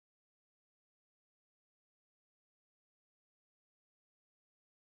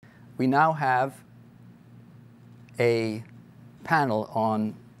we now have a panel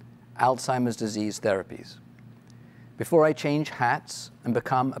on Alzheimer's disease therapies. Before I change hats and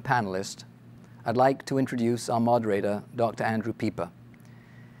become a panelist, I'd like to introduce our moderator, Dr. Andrew Pieper.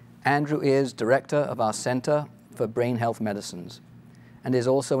 Andrew is director of our Center for Brain Health Medicines and is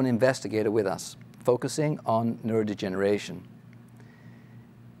also an investigator with us, focusing on neurodegeneration.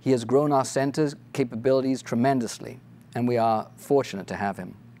 He has grown our center's capabilities tremendously, and we are fortunate to have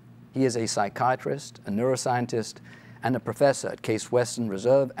him. He is a psychiatrist, a neuroscientist, and a professor at Case Western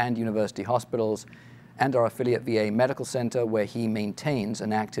Reserve and University Hospitals and our affiliate VA Medical Center, where he maintains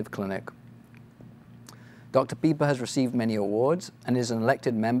an active clinic. Dr. Pieper has received many awards and is an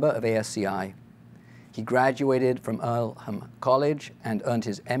elected member of ASCI. He graduated from Earlham College and earned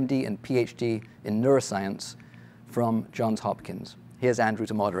his MD and PhD in neuroscience from Johns Hopkins. Here's Andrew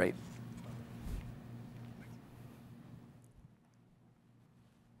to moderate.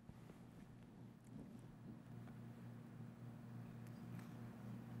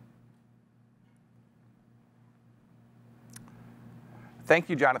 Thank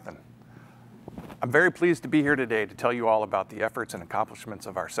you, Jonathan. I'm very pleased to be here today to tell you all about the efforts and accomplishments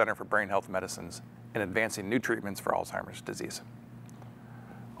of our Center for Brain Health Medicines in advancing new treatments for Alzheimer's disease.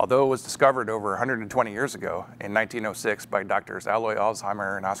 Although it was discovered over 120 years ago in 1906 by Drs. Alois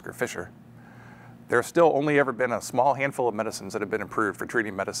Alzheimer and Oscar Fischer, there have still only ever been a small handful of medicines that have been approved for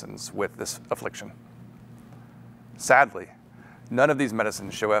treating medicines with this affliction. Sadly, none of these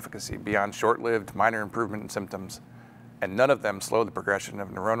medicines show efficacy beyond short-lived minor improvement in symptoms, and none of them slow the progression of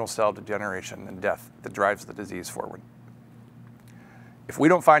neuronal cell degeneration and death that drives the disease forward. If we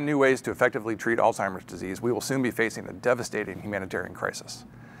don't find new ways to effectively treat Alzheimer's disease, we will soon be facing a devastating humanitarian crisis.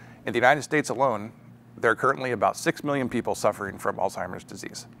 In the United States alone, there are currently about 6 million people suffering from Alzheimer's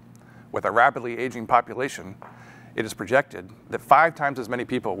disease. With a rapidly aging population, it is projected that 5 times as many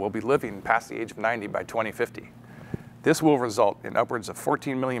people will be living past the age of 90 by 2050. This will result in upwards of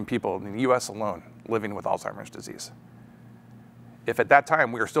 14 million people in the US alone living with Alzheimer's disease. If at that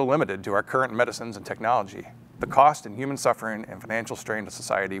time we are still limited to our current medicines and technology, the cost in human suffering and financial strain to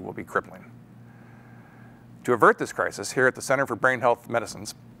society will be crippling. To avert this crisis, here at the Center for Brain Health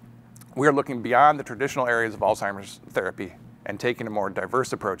Medicines, we are looking beyond the traditional areas of Alzheimer's therapy and taking a more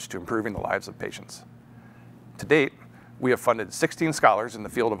diverse approach to improving the lives of patients. To date, we have funded 16 scholars in the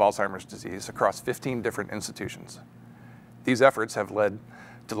field of Alzheimer's disease across 15 different institutions. These efforts have led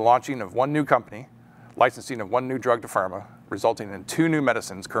to the launching of 1 new company, licensing of 1 new drug to pharma, resulting in 2 new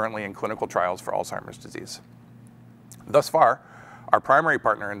medicines currently in clinical trials for Alzheimer's disease. Thus far, our primary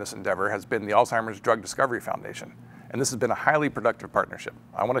partner in this endeavor has been the Alzheimer's Drug Discovery Foundation, and this has been a highly productive partnership.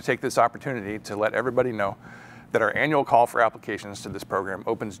 I want to take this opportunity to let everybody know that our annual call for applications to this program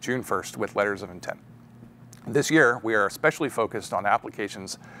opens June 1st with letters of intent. This year, we are especially focused on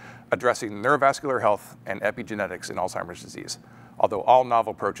applications addressing neurovascular health and epigenetics in Alzheimer's disease, although all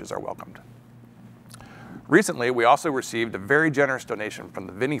novel approaches are welcomed. Recently, we also received a very generous donation from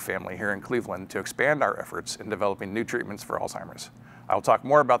the Vinnie family here in Cleveland to expand our efforts in developing new treatments for Alzheimer's. I'll talk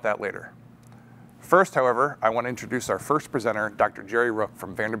more about that later. First, however, I want to introduce our first presenter, Dr. Jerry Rook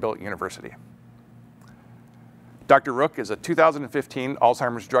from Vanderbilt University. Dr. Rook is a 2015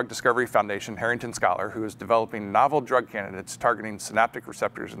 Alzheimer's Drug Discovery Foundation Harrington Scholar who is developing novel drug candidates targeting synaptic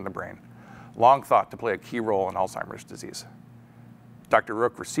receptors in the brain, long thought to play a key role in Alzheimer's disease. Dr.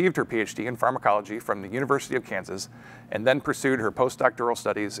 Rook received her PhD in pharmacology from the University of Kansas and then pursued her postdoctoral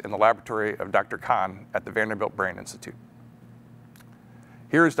studies in the laboratory of Dr. Kahn at the Vanderbilt Brain Institute.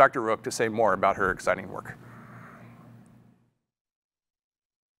 Here is Dr. Rook to say more about her exciting work.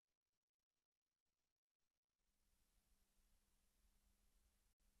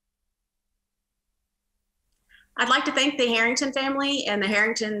 I'd like to thank the Harrington family and the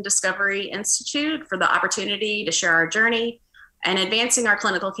Harrington Discovery Institute for the opportunity to share our journey and advancing our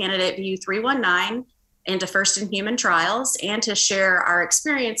clinical candidate VU319 into first-in-human trials, and to share our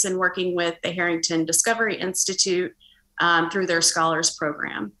experience in working with the Harrington Discovery Institute through their Scholars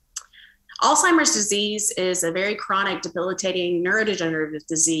Program. Alzheimer's disease is a very chronic, debilitating neurodegenerative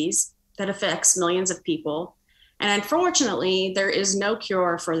disease that affects millions of people. And unfortunately, there is no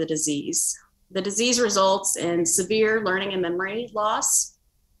cure for the disease. The disease results in severe learning and memory loss,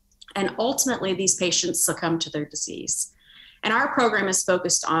 and ultimately these patients succumb to their disease. And our program is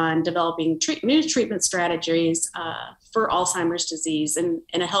focused on developing new treatment strategies for Alzheimer's disease and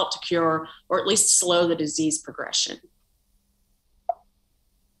a help to cure or at least slow the disease progression.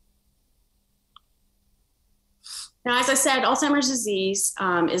 Now, as I said, Alzheimer's disease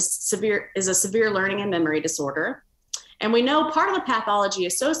is a severe learning and memory disorder. And we know part of the pathology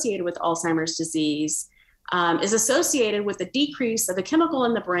associated with Alzheimer's disease is associated with the decrease of a chemical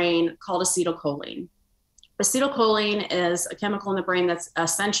in the brain called acetylcholine. Acetylcholine is a chemical in the brain that's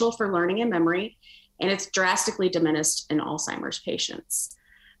essential for learning and memory, and it's drastically diminished in Alzheimer's patients.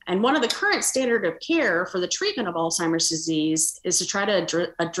 And one of the current standard of care for the treatment of Alzheimer's disease is to try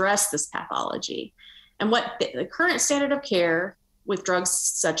to address this pathology. And what the current standard of care with drugs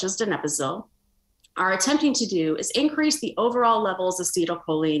such as donepezil are attempting to do is increase the overall levels of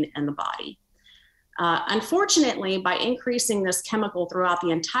acetylcholine in the body. Unfortunately, by increasing this chemical throughout the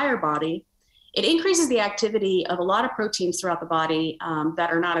entire body, it increases the activity of a lot of proteins throughout the body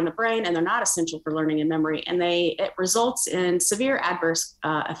that are not in the brain, and they're not essential for learning and memory. And it results in severe adverse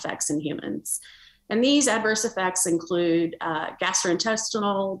effects in humans. And these adverse effects include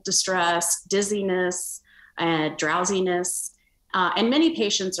gastrointestinal distress, dizziness, drowsiness, and many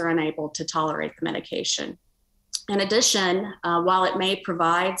patients are unable to tolerate the medication. In addition, while it may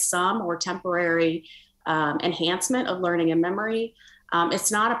provide some or temporary enhancement of learning and memory,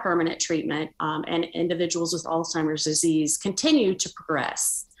 it's not a permanent treatment, and individuals with Alzheimer's disease continue to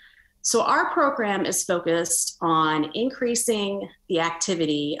progress. So our program is focused on increasing the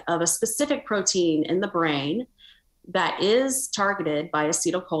activity of a specific protein in the brain that is targeted by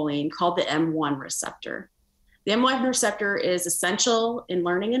acetylcholine called the M1 receptor. The M1 receptor is essential in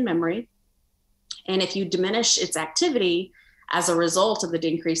learning and memory. And if you diminish its activity as a result of the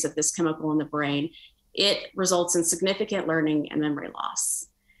decrease of this chemical in the brain, it results in significant learning and memory loss.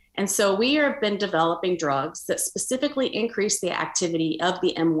 And so we have been developing drugs that specifically increase the activity of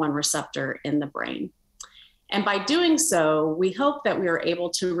the M1 receptor in the brain. And by doing so, we hope that we are able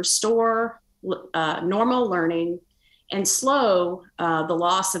to restore normal learning and slow the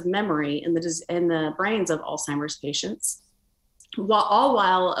loss of memory in the brains of Alzheimer's patients, all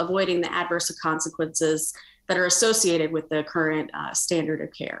while avoiding the adverse consequences that are associated with the current standard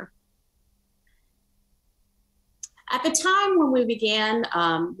of care. At the time when we began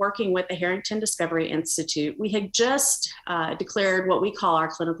working with the Harrington Discovery Institute, we had just declared what we call our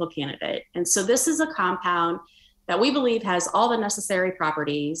clinical candidate. And so this is a compound that we believe has all the necessary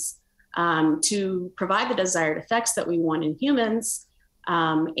properties to provide the desired effects that we want in humans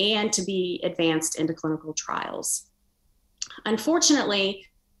and to be advanced into clinical trials. Unfortunately,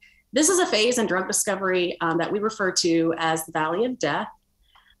 this is a phase in drug discovery that we refer to as the Valley of Death.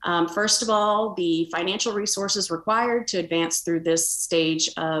 First of all, the financial resources required to advance through this stage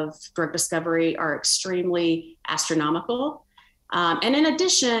of drug discovery are extremely astronomical. And in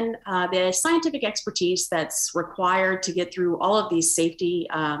addition, the scientific expertise that's required to get through all of these safety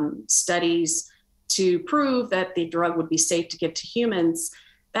studies to prove that the drug would be safe to give to humans,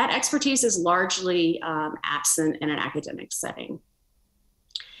 that expertise is largely absent in an academic setting.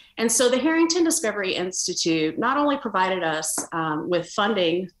 And so the Harrington Discovery Institute not only provided us with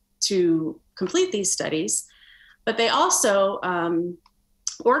funding to complete these studies, but they also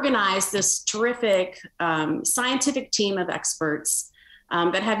organized this terrific scientific team of experts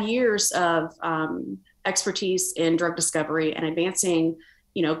that have years of expertise in drug discovery and advancing,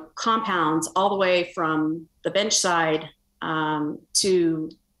 compounds all the way from the bench side to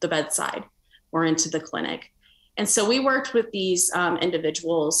the bedside or into the clinic. And so we worked with these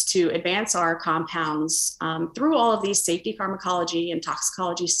individuals to advance our compounds through all of these safety pharmacology and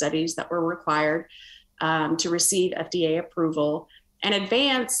toxicology studies that were required to receive FDA approval and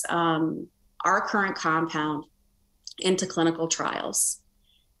advance our current compound into clinical trials.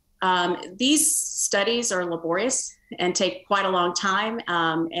 These studies are laborious and take quite a long time,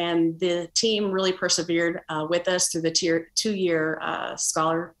 and the team really persevered with us through the two-year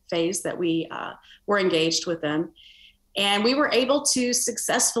scholar phase that we were engaged with them. And we were able to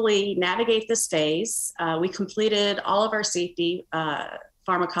successfully navigate this phase. We completed all of our safety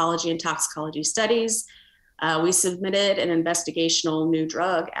pharmacology and toxicology studies. We submitted an investigational new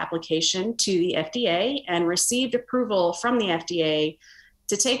drug application to the FDA and received approval from the FDA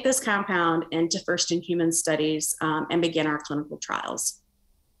to take this compound into first-in-human studies and begin our clinical trials.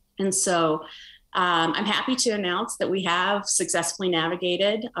 And so I'm happy to announce that we have successfully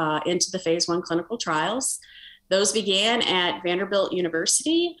navigated into the phase 1 clinical trials. Those began at Vanderbilt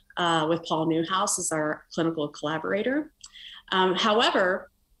University with Paul Newhouse as our clinical collaborator.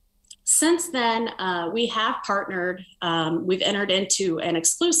 However, since then, we have partnered, we've entered into an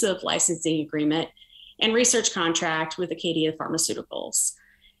exclusive licensing agreement and research contract with Acadia Pharmaceuticals.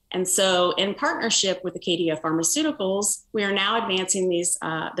 And so in partnership with Acadia Pharmaceuticals, we are now advancing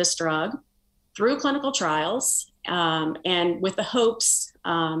this drug through clinical trials and with the hopes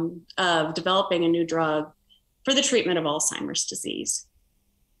of developing a new drug for the treatment of Alzheimer's disease.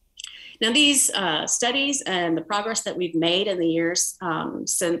 Now, these studies and the progress that we've made in the years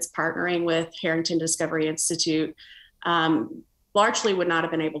since partnering with Harrington Discovery Institute largely would not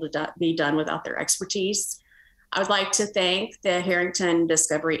have been able to be done without their expertise. I would like to thank the Harrington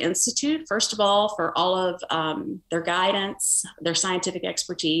Discovery Institute, first of all, for all of their guidance, their scientific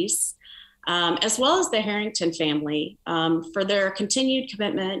expertise, as well as the Harrington family for their continued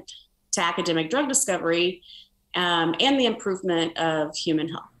commitment to academic drug discovery and the improvement of human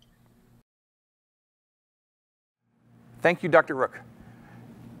health. Thank you, Dr. Rook.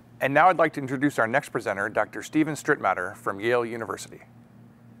 And now I'd like to introduce our next presenter, Dr. Steven Strittmatter from Yale University.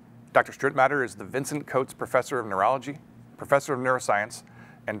 Dr. Strittmatter is the Vincent Coates Professor of Neurology, Professor of Neuroscience,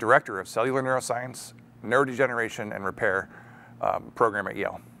 and Director of Cellular Neuroscience, Neurodegeneration and Repair program at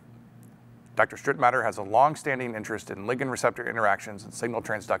Yale. Dr. Strittmatter has a long-standing interest in ligand receptor interactions and signal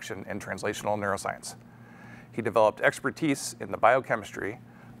transduction in translational neuroscience. He developed expertise in the biochemistry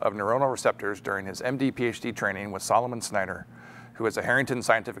of neuronal receptors during his MD PhD training with Solomon Snyder, who is a Harrington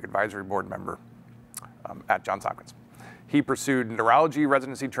Scientific Advisory Board member at Johns Hopkins. He pursued neurology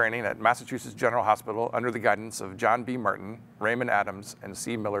residency training at Massachusetts General Hospital under the guidance of John B. Martin, Raymond Adams, and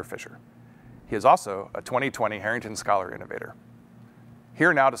C. Miller Fisher. He is also a 2020 Harrington Scholar Innovator.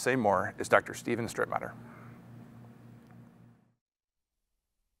 Here now to say more is Dr. Steven Strittmatter.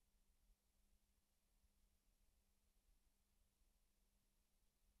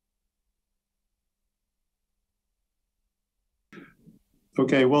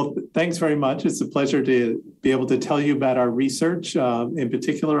 Okay, well, thanks very much. It's a pleasure to be able to tell you about our research, in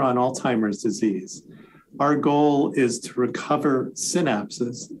particular on Alzheimer's disease. Our goal is to recover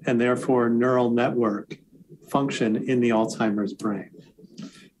synapses and therefore neural network function in the Alzheimer's brain.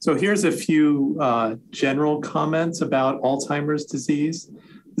 So here's a few general comments about Alzheimer's disease.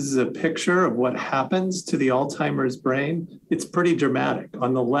 This is a picture of what happens to the Alzheimer's brain. It's pretty dramatic.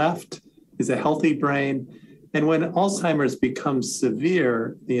 On the left is a healthy brain. And when Alzheimer's becomes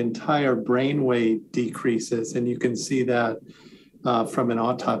severe, the entire brain weight decreases. And you can see that from an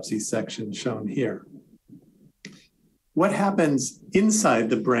autopsy section shown here. What happens inside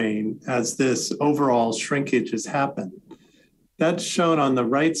the brain as this overall shrinkage has happened? That's shown on the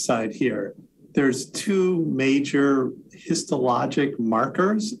right side here. There's two major histologic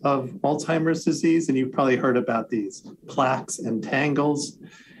markers of Alzheimer's disease, and you've probably heard about these, plaques and tangles.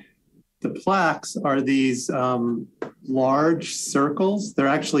 The plaques are these large circles. They're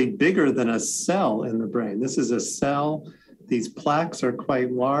actually bigger than a cell in the brain. This is a cell. These plaques are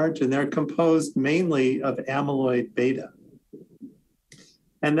quite large, and they're composed mainly of amyloid beta.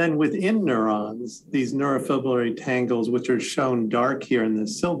 And then within neurons, these neurofibrillary tangles, which are shown dark here in the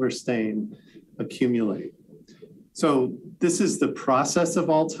silver stain, accumulate. So this is the process of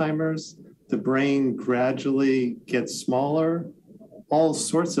Alzheimer's. The brain gradually gets smaller, all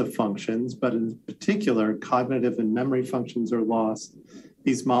sorts of functions, but in particular, cognitive and memory functions are lost.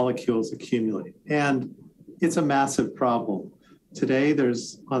 These molecules accumulate. And it's a massive problem. Today,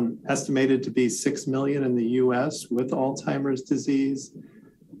 there's estimated to be 6 million in the US with Alzheimer's disease.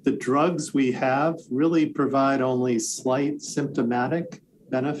 The drugs we have really provide only slight symptomatic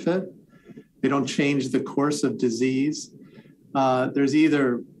benefit. They don't change the course of disease. There's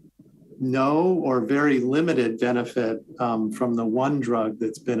either no or very limited benefit from the one drug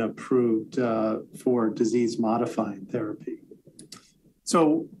that's been approved for disease-modifying therapy.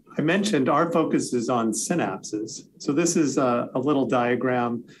 So I mentioned our focus is on synapses. So this is a little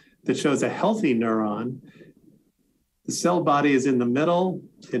diagram that shows a healthy neuron. The cell body is in the middle.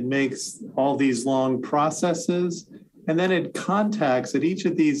 It makes all these long processes, and then it contacts at each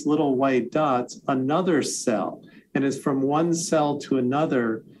of these little white dots another cell. And it's from one cell to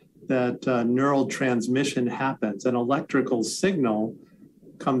another that neural transmission happens. An electrical signal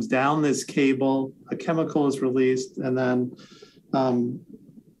comes down this cable, a chemical is released, and then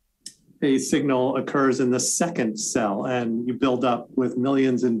a signal occurs in the second cell, and you build up with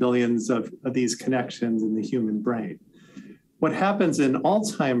millions and billions of these connections in the human brain. What happens in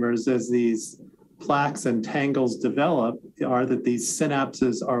Alzheimer's as these plaques and tangles develop are that these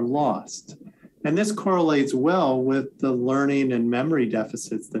synapses are lost. And this correlates well with the learning and memory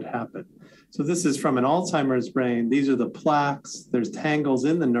deficits that happen. So this is from an Alzheimer's brain. These are the plaques. There's tangles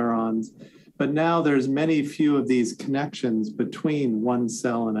in the neurons, but now there's many few of these connections between one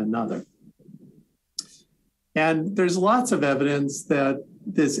cell and another. And there's lots of evidence that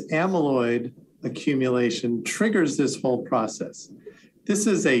this amyloid accumulation triggers this whole process. This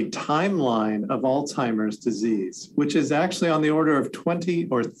is a timeline of Alzheimer's disease, which is actually on the order of 20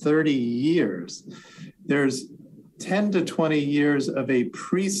 or 30 years. There's 10 to 20 years of a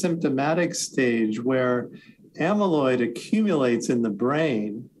pre-symptomatic stage where amyloid accumulates in the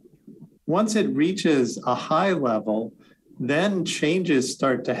brain, Once it reaches a high level, then changes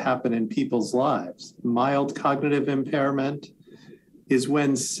start to happen in people's lives. Mild cognitive impairment is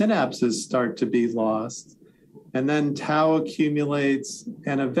when synapses start to be lost, and then tau accumulates,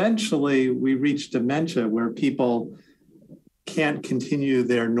 and eventually we reach dementia where people can't continue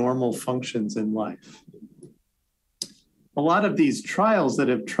their normal functions in life. A lot of these trials that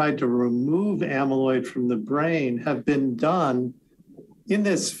have tried to remove amyloid from the brain have been done in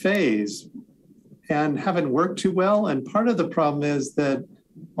this phase and haven't worked too well. And part of the problem is that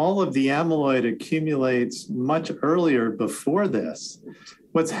all of the amyloid accumulates much earlier before this.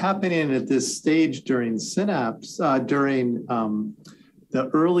 What's happening at this stage during the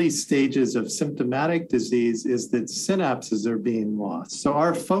early stages of symptomatic disease is that synapses are being lost. So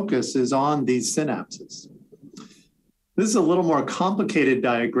our focus is on these synapses. This is a little more complicated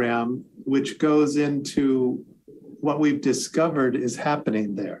diagram, which goes into what we've discovered is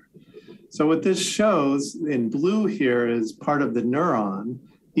happening there. So what this shows in blue here is part of the neuron.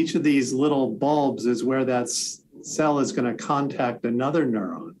 Each of these little bulbs is where that cell is going to contact another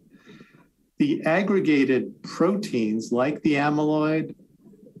neuron. The aggregated proteins like the amyloid,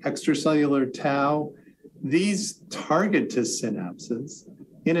 extracellular tau, these target to synapses.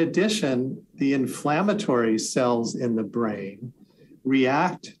 In addition, the inflammatory cells in the brain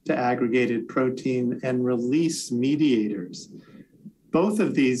react to aggregated protein and release mediators. Both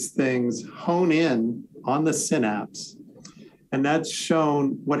of these things hone in on the synapse, and that's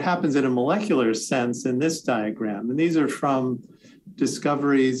shown what happens in a molecular sense in this diagram. And these are from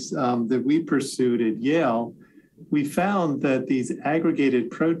discoveries that we pursued at Yale. We found that these aggregated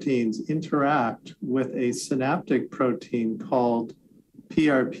proteins interact with a synaptic protein called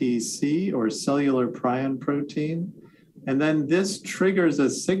PRPC, or cellular prion protein. And then this triggers a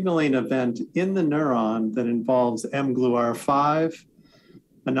signaling event in the neuron that involves mGluR5,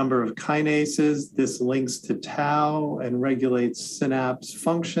 a number of kinases. This links to tau and regulates synapse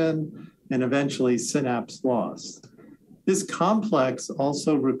function and eventually synapse loss. This complex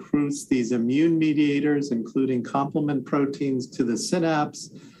also recruits these immune mediators, including complement proteins, to the synapse.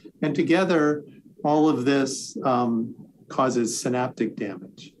 And together, all of this causes synaptic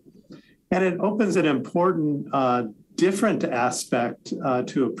damage. And it opens an important different aspect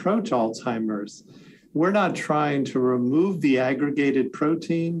to approach Alzheimer's. We're not trying to remove the aggregated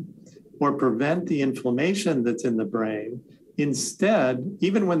protein or prevent the inflammation that's in the brain. Instead,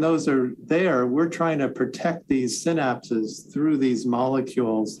 even when those are there, we're trying to protect these synapses through these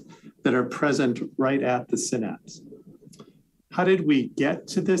molecules that are present right at the synapse. How did we get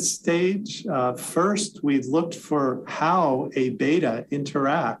to this stage? First, we looked for how a beta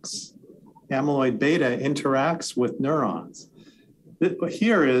interacts, amyloid beta interacts with neurons.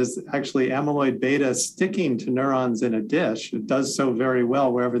 Here is actually amyloid beta sticking to neurons in a dish. It does so very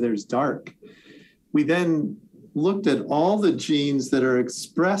well wherever there's dark. We then looked at all the genes that are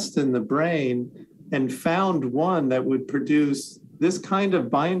expressed in the brain and found one that would produce this kind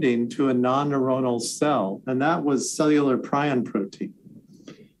of binding to a non-neuronal cell, and that was cellular prion protein.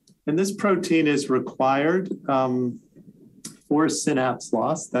 And this protein is required for synapse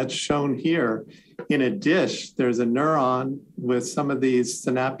loss. That's shown here. In a dish, there's a neuron with some of these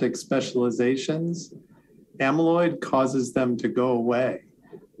synaptic specializations. Amyloid causes them to go away.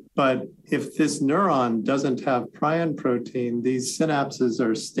 But if this neuron doesn't have prion protein, these synapses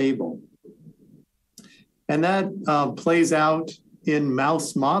are stable. And that plays out in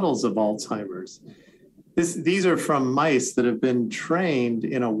mouse models of Alzheimer's. These are from mice that have been trained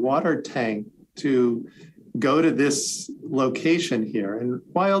in a water tank to go to this location here. And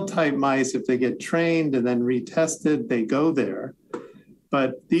wild type mice, if they get trained and then retested, they go there.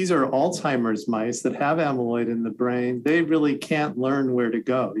 But these are Alzheimer's mice that have amyloid in the brain. They really can't learn where to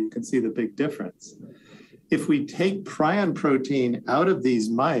go. You can see the big difference. If we take prion protein out of these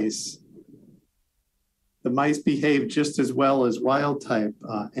mice, the mice behave just as well as wild type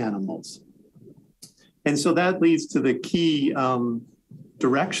animals. And so that leads to the key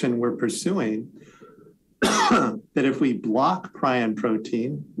direction we're pursuing, that if we block prion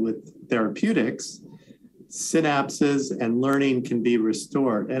protein with therapeutics, synapses and learning can be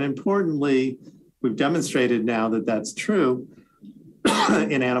restored. And importantly, we've demonstrated now that that's true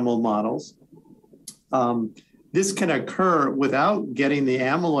in animal models. This can occur without getting the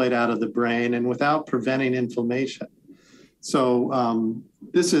amyloid out of the brain and without preventing inflammation. So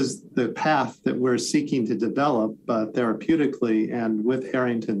this is the path that we're seeking to develop therapeutically and with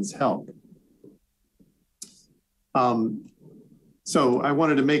Harrington's help. So I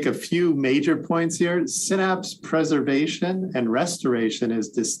wanted to make a few major points here. Synapse preservation and restoration is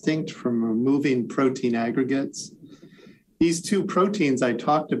distinct from removing protein aggregates. These two proteins I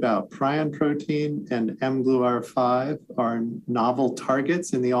talked about, prion protein and mGluR5, are novel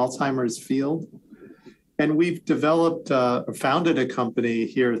targets in the Alzheimer's field. And we've developed, founded a company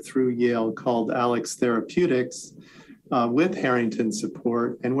here through Yale called Alex Therapeutics with Harrington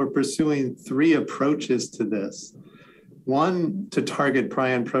support. And we're pursuing 3 approaches to this. One, to target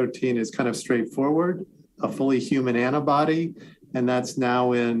prion protein is kind of straightforward, a fully human antibody, and that's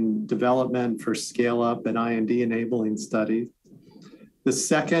now in development for scale-up and IND-enabling studies. The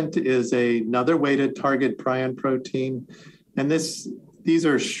second is another way to target prion protein, and these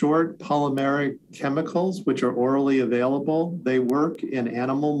are short polymeric chemicals which are orally available. They work in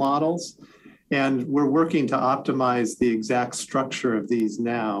animal models, and we're working to optimize the exact structure of these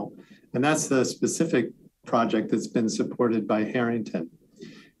now, and that's the specific project that's been supported by Harrington.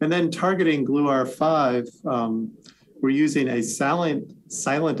 And then targeting GluR5, we're using a silent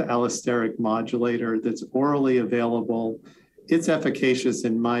allosteric modulator that's orally available. It's efficacious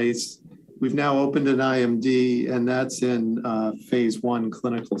in mice. We've now opened an IMD, and that's in phase 1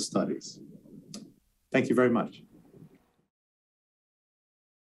 clinical studies. Thank you very much.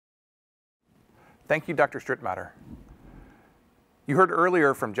 Thank you, Dr. Strittmatter. You heard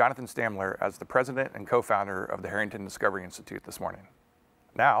earlier from Jonathan Stamler as the president and co-founder of the Harrington Discovery Institute this morning.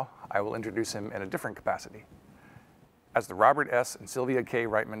 Now, I will introduce him in a different capacity. As the Robert S. and Sylvia K.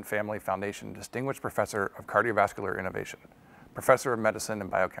 Reitman Family Foundation Distinguished Professor of Cardiovascular Innovation, Professor of Medicine and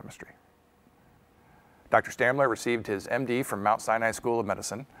Biochemistry. Dr. Stamler received his MD from Mount Sinai School of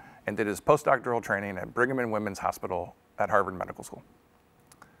Medicine and did his postdoctoral training at Brigham and Women's Hospital at Harvard Medical School.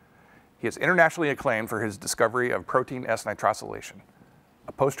 He is internationally acclaimed for his discovery of protein S nitrosylation,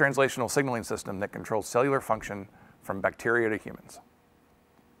 a post-translational signaling system that controls cellular function from bacteria to humans.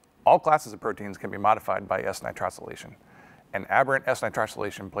 All classes of proteins can be modified by S nitrosylation, and aberrant S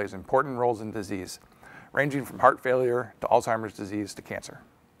nitrosylation plays important roles in disease, ranging from heart failure to Alzheimer's disease to cancer.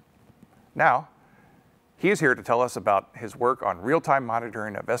 Now, he is here to tell us about his work on real-time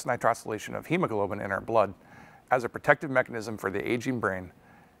monitoring of S nitrosylation of hemoglobin in our blood as a protective mechanism for the aging brain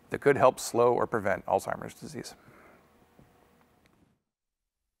that could help slow or prevent Alzheimer's disease.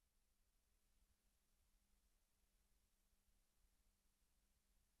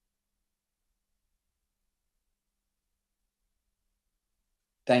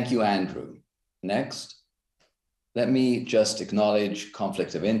 Thank you, Andrew. Next. Let me just acknowledge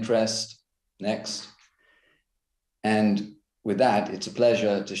conflict of interest. Next. And with that, it's a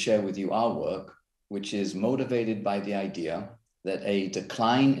pleasure to share with you our work, which is motivated by the idea that a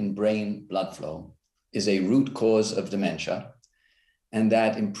decline in brain blood flow is a root cause of dementia, and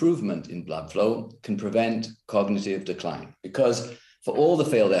that improvement in blood flow can prevent cognitive decline. Because for all the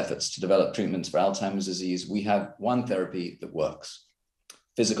failed efforts to develop treatments for Alzheimer's disease, we have one therapy that works: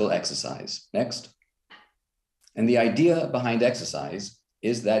 physical exercise. Next. And the idea behind exercise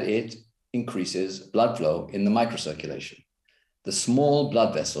is that it increases blood flow in the microcirculation, the small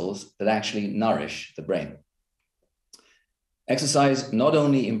blood vessels that actually nourish the brain. Exercise not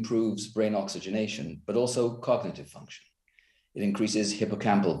only improves brain oxygenation, but also cognitive function. It increases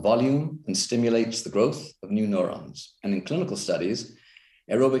hippocampal volume and stimulates the growth of new neurons. And in clinical studies,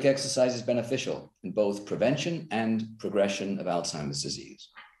 aerobic exercise is beneficial in both prevention and progression of Alzheimer's disease.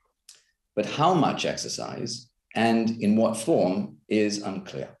 But how much exercise and in what form is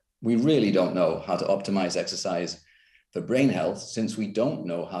unclear. We really don't know how to optimize exercise for brain health, since we don't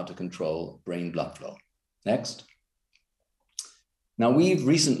know how to control brain blood flow. Next. Now, we've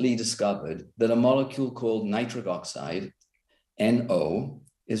recently discovered that a molecule called nitric oxide, NO,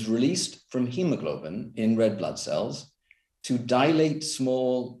 is released from hemoglobin in red blood cells to dilate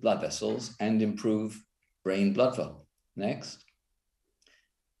small blood vessels and improve brain blood flow. Next.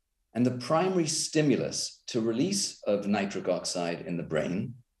 And the primary stimulus to release of nitric oxide in the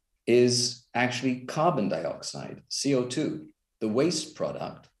brain is actually carbon dioxide, CO2, the waste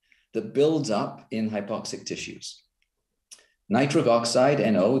product that builds up in hypoxic tissues. Nitric oxide,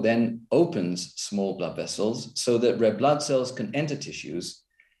 NO, then opens small blood vessels so that red blood cells can enter tissues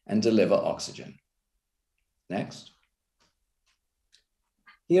and deliver oxygen. Next.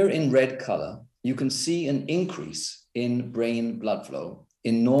 Here in red color, you can see an increase in brain blood flow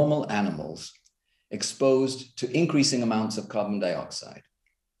in normal animals exposed to increasing amounts of carbon dioxide.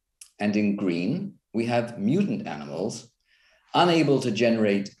 And in green, we have mutant animals unable to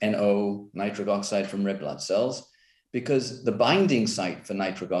generate NO, nitric oxide, from red blood cells, because the binding site for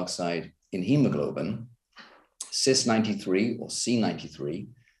nitric oxide in hemoglobin, cis93 or C93,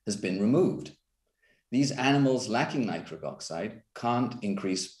 has been removed. These animals lacking nitric oxide can't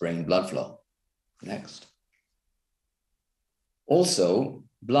increase brain blood flow. Next. Also,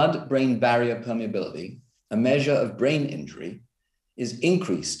 blood-brain barrier permeability a measure of brain injury, is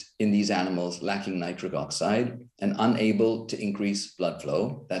increased in these animals lacking nitric oxide and unable to increase blood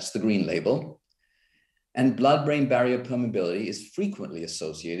flow. That's the green label. And blood-brain barrier permeability is frequently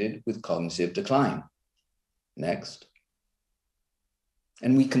associated with cognitive decline. Next.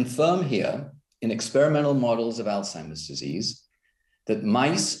 And we confirm here in experimental models of Alzheimer's disease that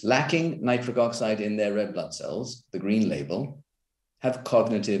mice lacking nitric oxide in their red blood cells, the green label, have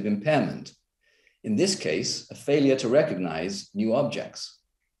cognitive impairment. In this case, a failure to recognize new objects.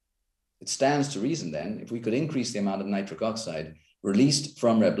 It stands to reason then, if we could increase the amount of nitric oxide released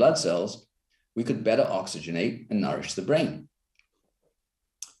from red blood cells, we could better oxygenate and nourish the brain.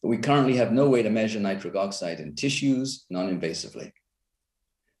 But we currently have no way to measure nitric oxide in tissues non-invasively.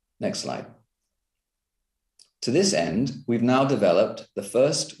 Next slide. To this end, we've now developed the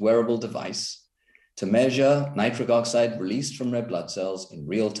first wearable device to measure nitric oxide released from red blood cells in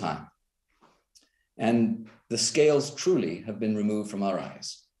real time. And the scales truly have been removed from our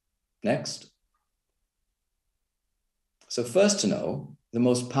eyes. Next. So first to know, the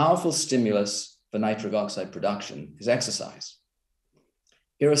most powerful stimulus for nitric oxide production is exercise.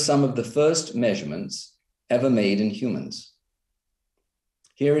 Here are some of the first measurements ever made in humans.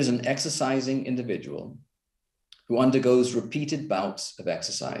 Here is an exercising individual who undergoes repeated bouts of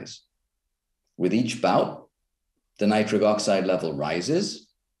exercise. With each bout, the nitric oxide level rises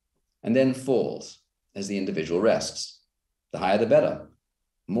and then falls as the individual rests. The higher, the better.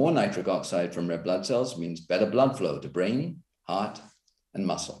 More nitric oxide from red blood cells means better blood flow to brain, heart, and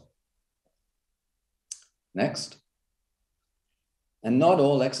muscle. Next. And not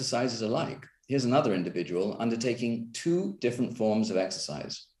all exercise is alike. Here's another individual undertaking two different forms of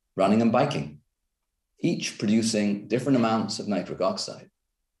exercise, running and biking, each producing different amounts of nitric oxide.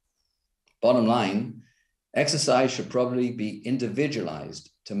 Bottom line, exercise should probably be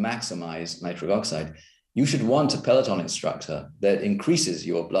individualized to maximize nitric oxide. You should want a Peloton instructor that increases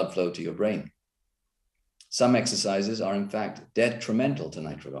your blood flow to your brain. Some exercises are in fact detrimental to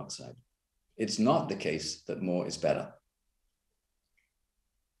nitric oxide. It's not the case that more is better.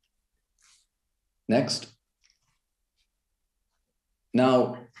 Next.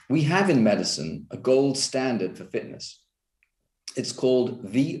 Now, we have in medicine a gold standard for fitness. It's called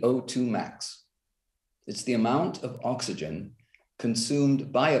VO2 max. It's the amount of oxygen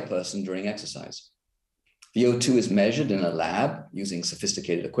consumed by a person during exercise. VO2 is measured in a lab using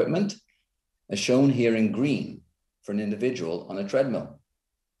sophisticated equipment, as shown here in green for an individual on a treadmill.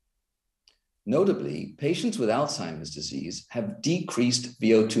 Notably, patients with Alzheimer's disease have decreased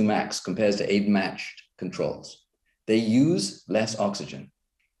VO2 max compared to age-matched controls. They use less oxygen.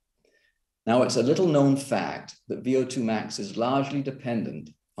 Now, it's a little known fact that VO2 max is largely dependent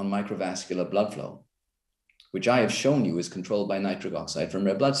on microvascular blood flow, which I have shown you is controlled by nitric oxide from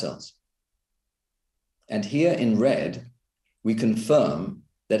red blood cells. And here in red, we confirm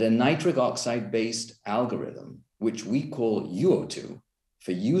that a nitric oxide-based algorithm, which we call UO2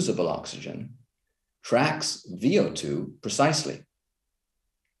 for usable oxygen, tracks VO2 precisely.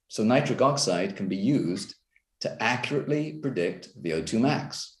 So nitric oxide can be used to accurately predict VO2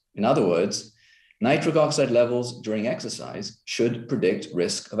 max. In other words, nitric oxide levels during exercise should predict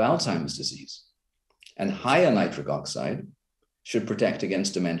risk of Alzheimer's disease, and higher nitric oxide should protect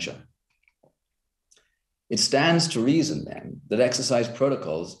against dementia. It stands to reason then that exercise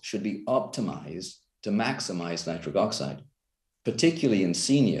protocols should be optimized to maximize nitric oxide, particularly in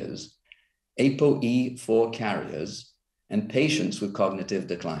seniors, ApoE4 carriers, and patients with cognitive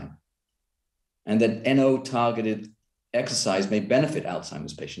decline, and that NO-targeted exercise may benefit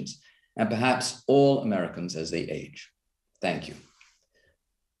Alzheimer's patients and perhaps all Americans as they age. Thank you.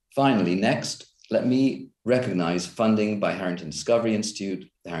 Finally, next, let me recognize funding by Harrington Discovery Institute,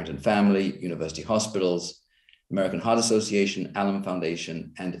 the Harrington Family, University Hospitals, American Heart Association, Allen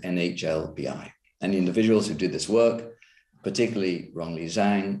Foundation, and NHLBI, and the individuals who did this work, particularly Rongli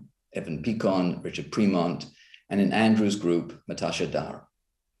Zhang, Evan Picon, Richard Premont, and in Andrew's group, Natasha Dar.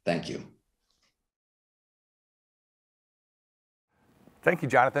 Thank you. Thank you,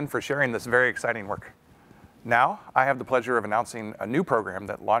 Jonathan, for sharing this very exciting work. Now, I have the pleasure of announcing a new program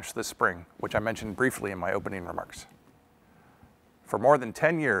that launched this spring, which I mentioned briefly in my opening remarks. For more than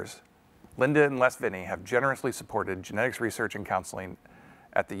 10 years, Linda and Les Vinny have generously supported genetics research and counseling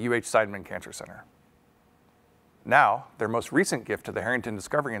at the UH Seidman Cancer Center. Now, their most recent gift to the Harrington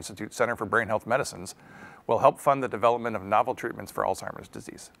Discovery Institute Center for Brain Health Medicines will help fund the development of novel treatments for Alzheimer's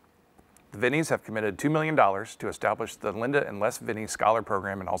disease. The Vinnies have committed $2 million to establish the Linda and Les Vinny Scholar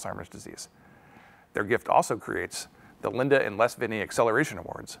Program in Alzheimer's disease. Their gift also creates the Linda and Les Vinny Acceleration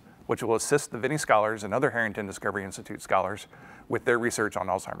Awards, which will assist the Vinny Scholars and other Harrington Discovery Institute scholars with their research on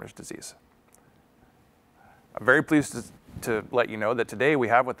Alzheimer's disease. I'm very pleased to let you know that today we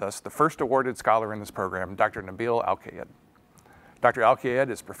have with us the first awarded scholar in this program, Dr. Nabil Al-Kayed. Dr. Al-Kayed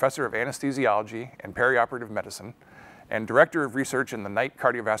is Professor of Anesthesiology and Perioperative Medicine and Director of Research in the Knight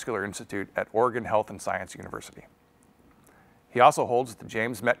Cardiovascular Institute at Oregon Health and Science University. He also holds the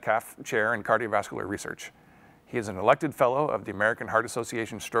James Metcalf Chair in Cardiovascular Research. He is an elected fellow of the American Heart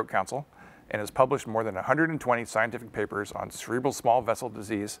Association Stroke Council and has published more than 120 scientific papers on cerebral small vessel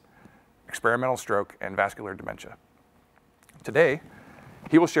disease, experimental stroke, and vascular dementia. Today,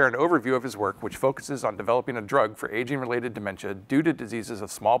 he will share an overview of his work, which focuses on developing a drug for aging-related dementia due to diseases of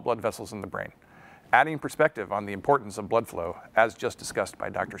small blood vessels in the brain, adding perspective on the importance of blood flow, as just discussed by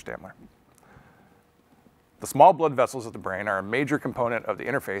Dr. Stamler. The small blood vessels of the brain are a major component of the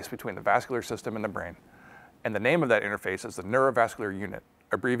interface between the vascular system and the brain, and the name of that interface is the neurovascular unit,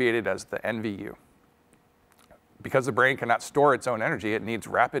 abbreviated as the NVU. Because the brain cannot store its own energy, it needs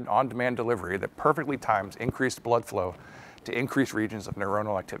rapid on-demand delivery that perfectly times increased blood flow to increase regions of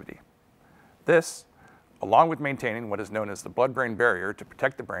neuronal activity. This, along with maintaining what is known as the blood-brain barrier to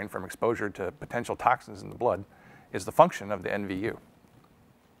protect the brain from exposure to potential toxins in the blood, is the function of the NVU.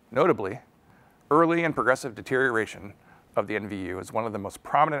 Notably, early and progressive deterioration of the NVU is one of the most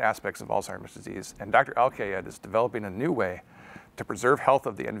prominent aspects of Alzheimer's disease, and Dr. Al-Kayed is developing a new way to preserve health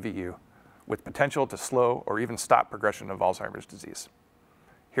of the NVU with potential to slow or even stop progression of Alzheimer's disease.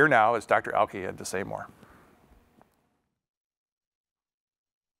 Here now is Dr. Al-Kayed to say more.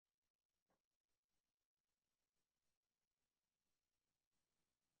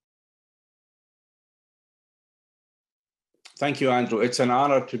 Thank you, Andrew. It's an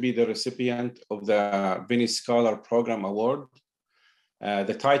honor to be the recipient of the Vinnie Scholar Program Award.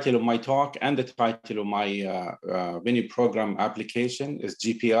 The title of my talk and the title of my Vinnie Program application is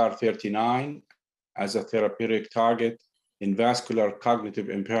GPR 39 as a therapeutic target in vascular cognitive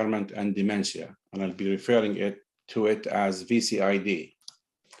impairment and dementia. And I'll be referring to it as VCID.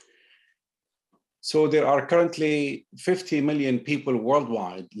 So there are currently 50 million people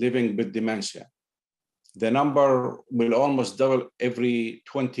worldwide living with dementia. The number will almost double every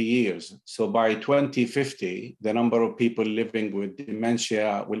 20 years. So by 2050, the number of people living with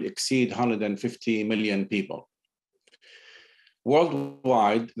dementia will exceed 150 million people.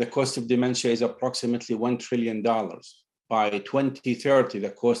 Worldwide, the cost of dementia is approximately $1 trillion. By 2030,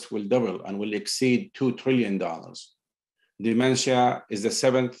 the cost will double and will exceed $2 trillion. Dementia is the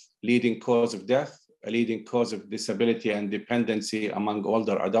 7th leading cause of death, a leading cause of disability and dependency among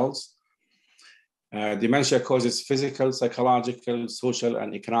older adults. Dementia causes physical, psychological, social,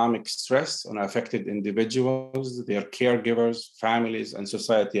 and economic stress on affected individuals, their caregivers, families, and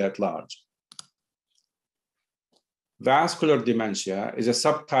society at large. Vascular dementia is a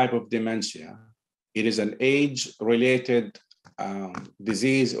subtype of dementia. It is an age-related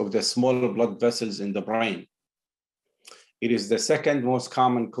disease of the small blood vessels in the brain. It is the second most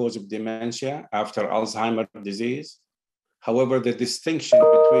common cause of dementia after Alzheimer's disease. However, the distinction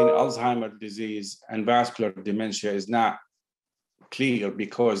between Alzheimer's disease and vascular dementia is not clear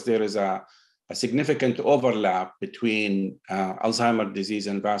because there is a significant overlap between Alzheimer's disease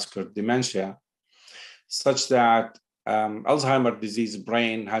and vascular dementia, such that Alzheimer's disease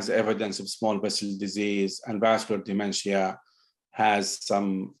brain has evidence of small vessel disease and vascular dementia has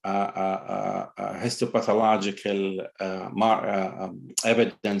some histopathological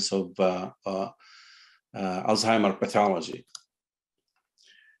evidence of Alzheimer's pathology.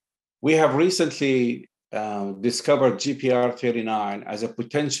 We have recently discovered GPR 39 as a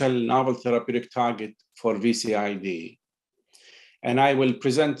potential novel therapeutic target for VCID. And I will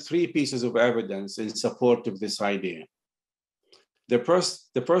present 3 pieces of evidence in support of this idea. The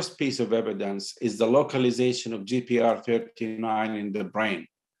first piece of evidence is the localization of GPR 39 in the brain.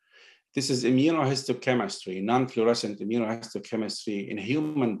 This is immunohistochemistry, non-fluorescent immunohistochemistry in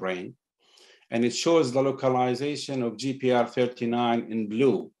human brain. And it shows the localization of GPR 39 in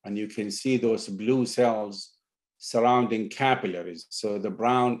blue. And you can see those blue cells surrounding capillaries. So the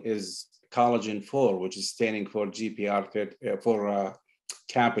brown is collagen 4, which is standing for GPR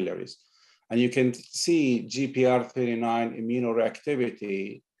capillaries. And you can see GPR 39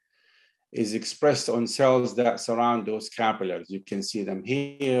 immunoreactivity is expressed on cells that surround those capillaries. You can see them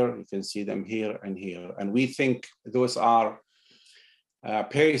here, you can see them here and here. And we think those are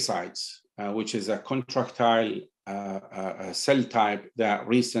pericytes, which is a contractile cell type that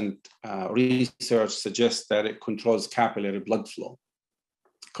recent research suggests that it controls capillary blood flow,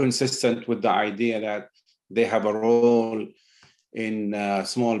 consistent with the idea that they have a role in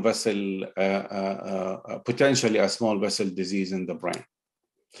small vessel, potentially a small vessel disease in the brain.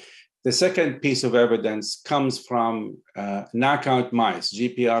 The second piece of evidence comes from knockout mice,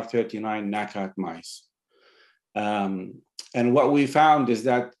 GPR 39 knockout mice. And what we found is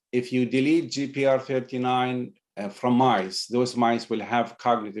that if you delete GPR39 from mice, those mice will have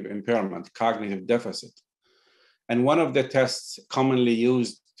cognitive impairment, cognitive deficit. And one of the tests commonly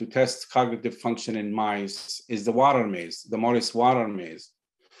used to test cognitive function in mice is the water maze, the Morris water maze.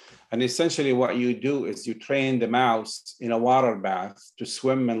 And essentially what you do is you train the mouse in a water bath to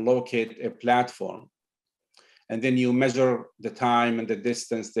swim and locate a platform. And then you measure the time and the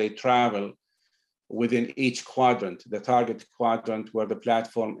distance they travel within each quadrant, the target quadrant where the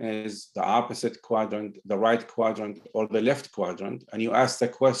platform is, the opposite quadrant, the right quadrant, or the left quadrant. And you ask the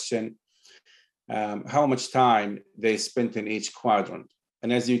question, how much time they spent in each quadrant.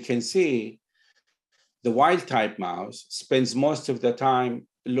 And as you can see, the wild type mouse spends most of the time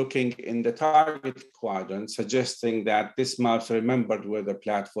looking in the target quadrant, suggesting that this mouse remembered where the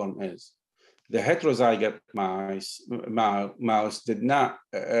platform is. The heterozygote mouse did not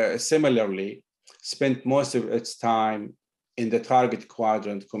similarly spend most of its time in the target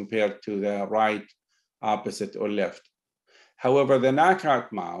quadrant compared to the right, opposite, or left. However, the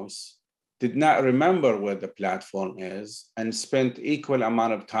knockout mouse did not remember where the platform is and spent equal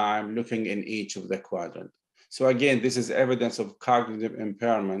amount of time looking in each of the quadrants. So again, this is evidence of cognitive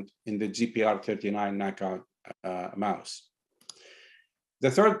impairment in the GPR39 knockout mouse.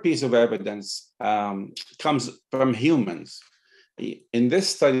 The third piece of evidence comes from humans. In this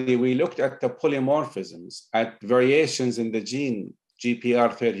study, we looked at the polymorphisms, at variations in the gene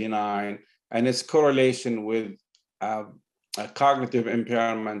GPR39 and its correlation with cognitive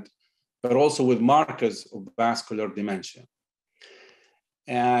impairment, but also with markers of vascular dementia.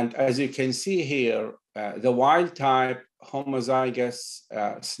 And as you can see here, the wild type homozygous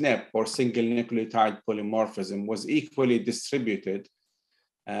SNP or single nucleotide polymorphism was equally distributed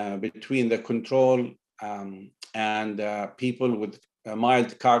between the control and people with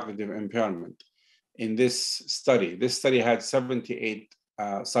mild cognitive impairment in this study. This study had 78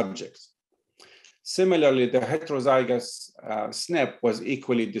 subjects. Similarly, the heterozygous SNP was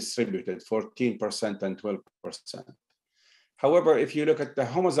equally distributed, 14% and 12%. However, if you look at the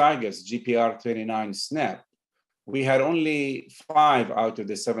homozygous GPR39 SNP, we had only 5 out of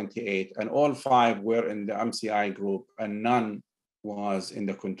the 78, and all 5 were in the MCI group, and none was in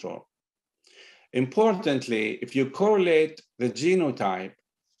the control. Importantly, if you correlate the genotype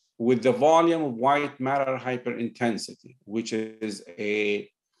with the volume of white matter hyperintensity, which is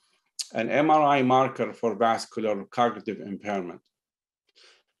an MRI marker for vascular cognitive impairment,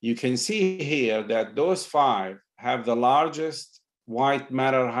 you can see here that those 5 have the largest white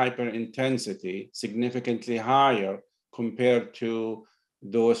matter hyperintensity, significantly higher compared to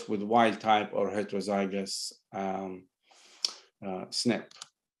those with wild type or heterozygous SNP.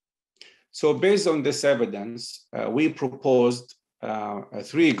 So based on this evidence, we proposed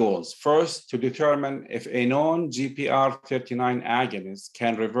 3 goals. First, to determine if a known GPR39 agonist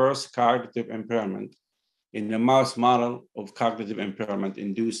can reverse cognitive impairment in a mouse model of cognitive impairment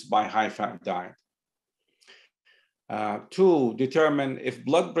induced by high-fat diet. 2, determine if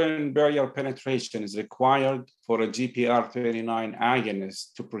blood-brain barrier penetration is required for a GPR39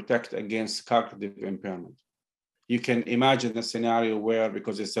 agonist to protect against cognitive impairment. You can imagine a scenario where,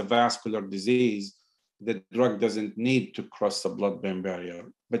 because it's a vascular disease, the drug doesn't need to cross the blood-brain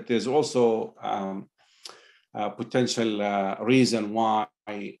barrier. But there's also a potential reason why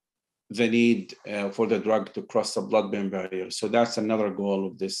the need for the drug to cross the blood-brain barrier. So that's another goal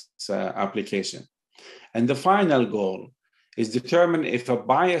of this application. And the final goal is determine if a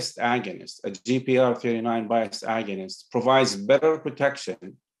biased agonist, a GPR39 biased agonist, provides better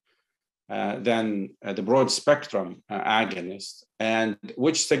protection than the broad spectrum agonist, and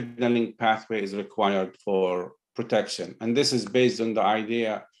which signaling pathway is required for protection. And this is based on the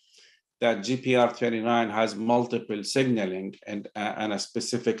idea that GPR39 has multiple signaling and a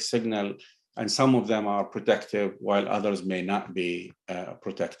specific signal, and some of them are protective while others may not be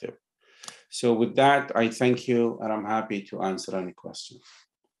protective. So with that, I thank you, and I'm happy to answer any questions.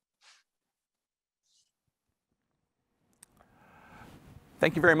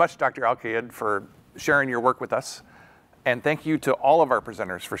 Thank you very much, Dr. Al-Kayed, for sharing your work with us. And thank you to all of our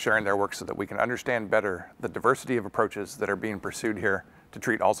presenters for sharing their work so that we can understand better the diversity of approaches that are being pursued here to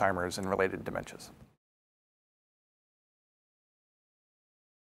treat Alzheimer's and related dementias.